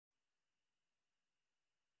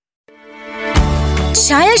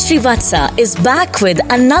Shaya Srivatsa is back with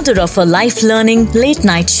another of her life-learning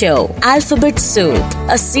late-night show, Alphabet Soup,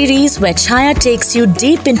 a series where Chaya takes you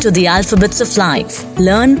deep into the alphabets of life.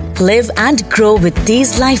 Learn, live and grow with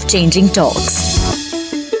these life-changing talks.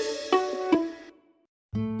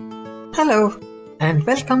 Hello and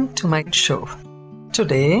welcome to my show.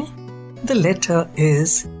 Today, the letter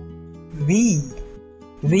is V.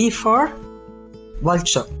 V for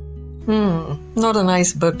vulture. Not a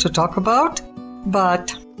nice bird to talk about,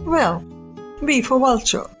 but, well, V for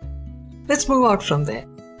vulture. Let's move out from there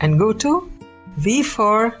and go to V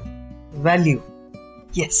for value.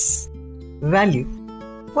 Yes, value.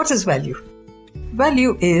 What is value?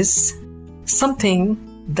 Value is something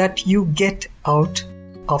that you get out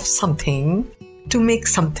of something to make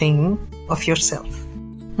something of yourself.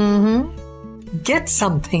 Get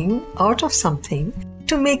something out of something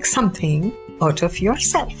to make something out of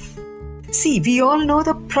yourself. See, we all know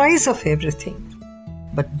the price of everything,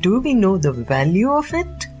 but do we know the value of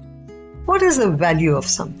it? What is the value of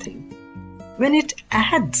something? When it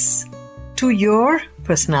adds to your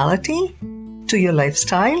personality, to your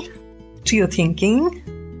lifestyle, to your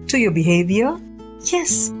thinking, to your behavior,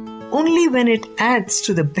 yes, only when it adds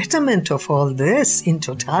to the betterment of all this in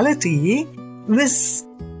totality,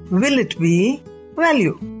 will it be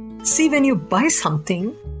value. See, when you buy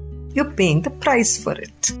something, you're paying the price for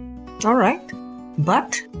it. Alright?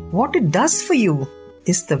 But what it does for you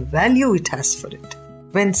is the value it has for it.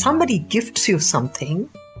 When somebody gifts you something,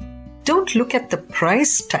 don't look at the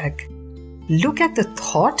price tag. Look at the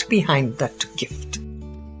thought behind that gift.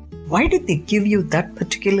 Why did they give you that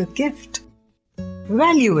particular gift?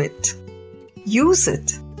 Value it. Use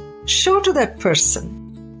it. Show to that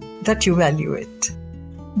person that you value it.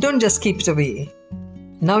 Don't just keep it away.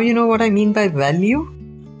 Now you know what I mean by value?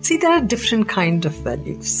 See, there are different kinds of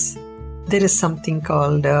values. There is something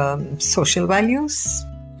called social values.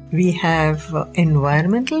 We have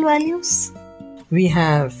environmental values. We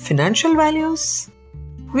have financial values.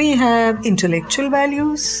 We have intellectual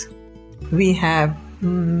values. We have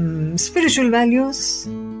spiritual values,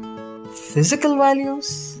 physical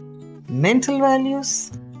values, mental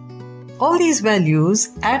values. All these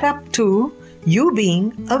values add up to you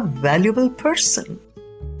being a valuable person.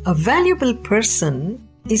 A valuable person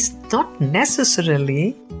is not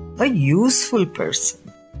necessarily a useful person.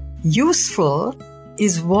 Useful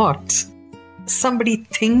is what somebody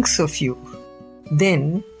thinks of you.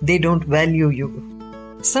 Then they don't value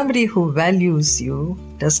you. Somebody who values you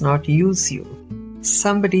does not use you.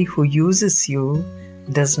 Somebody who uses you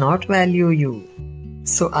does not value you.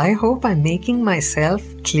 So I hope I'm making myself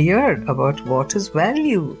clear about what is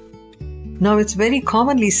value. Now, it's very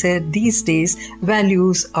commonly said these days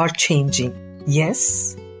values are changing.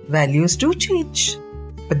 Yes, values do change,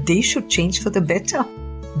 but they should change for the better.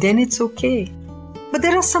 Then it's okay. But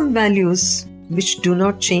there are some values which do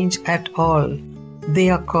not change at all.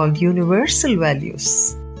 They are called universal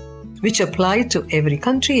values, which apply to every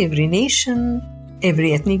country, every nation,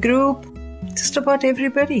 every ethnic group, just about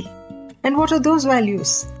everybody. And what are those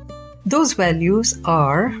values? Those values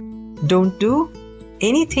are: don't do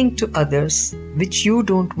anything to others which you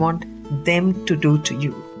don't want them to do to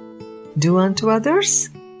you. Do unto others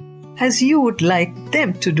as you would like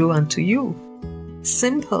them to do unto you.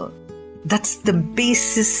 Simple. That's the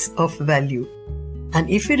basis of value. And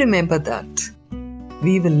if we remember that,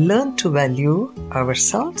 we will learn to value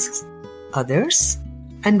ourselves, others,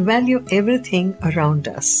 and value everything around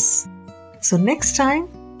us. So next time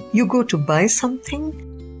you go to buy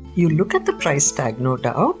something, you look at the price tag, no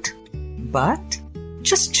doubt, but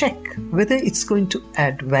just check whether it's going to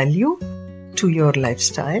add value to your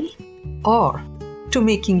lifestyle or to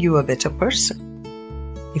making you a better person.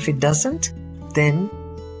 If it doesn't, then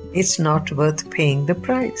it's not worth paying the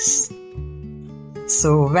price.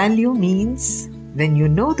 So value means when you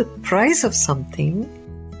know the price of something,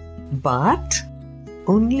 but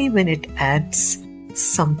only when it adds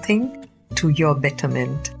something to your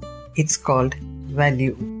betterment. It's called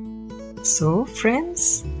value. So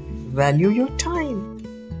friends, value your time.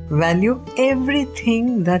 Value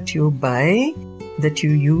everything that you buy, that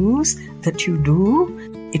you use, that you do.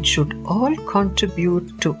 It should all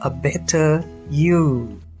contribute to a better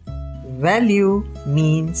you. Value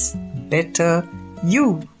means better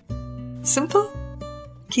you. Simple.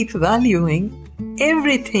 Keep valuing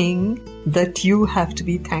everything that you have to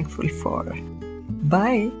be thankful for.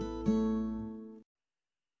 Bye.